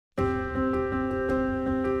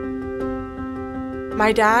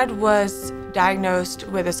My dad was diagnosed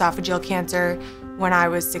with esophageal cancer when I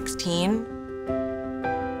was 16.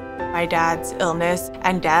 My dad's illness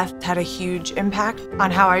and death had a huge impact on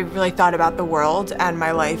how I really thought about the world and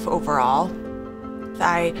my life overall.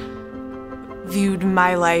 I viewed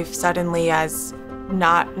my life suddenly as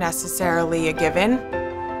not necessarily a given.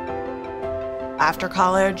 After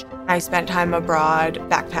college, I spent time abroad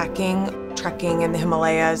backpacking, trekking in the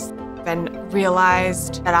Himalayas, and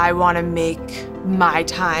realized that I want to make my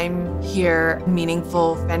time here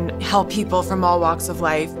meaningful and help people from all walks of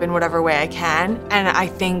life in whatever way I can. And I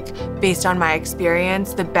think, based on my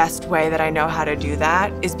experience, the best way that I know how to do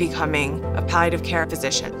that is becoming a palliative care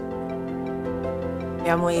physician.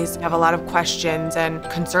 Families have a lot of questions and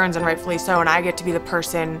concerns, and rightfully so, and I get to be the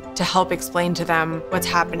person to help explain to them what's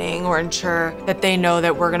happening or ensure that they know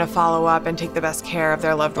that we're going to follow up and take the best care of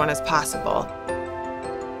their loved one as possible.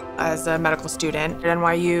 As a medical student at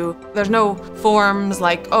NYU, there's no forms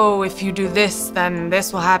like, oh, if you do this, then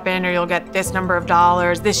this will happen, or you'll get this number of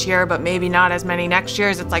dollars this year, but maybe not as many next year.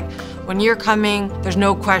 It's like, when you're coming, there's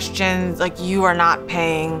no questions, like you are not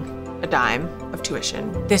paying a dime of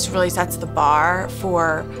tuition. This really sets the bar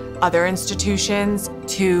for other institutions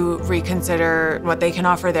to reconsider what they can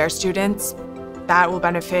offer their students. That will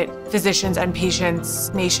benefit physicians and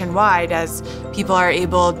patients nationwide as people are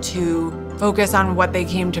able to focus on what they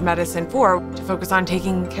came to medicine for, to focus on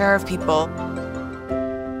taking care of people.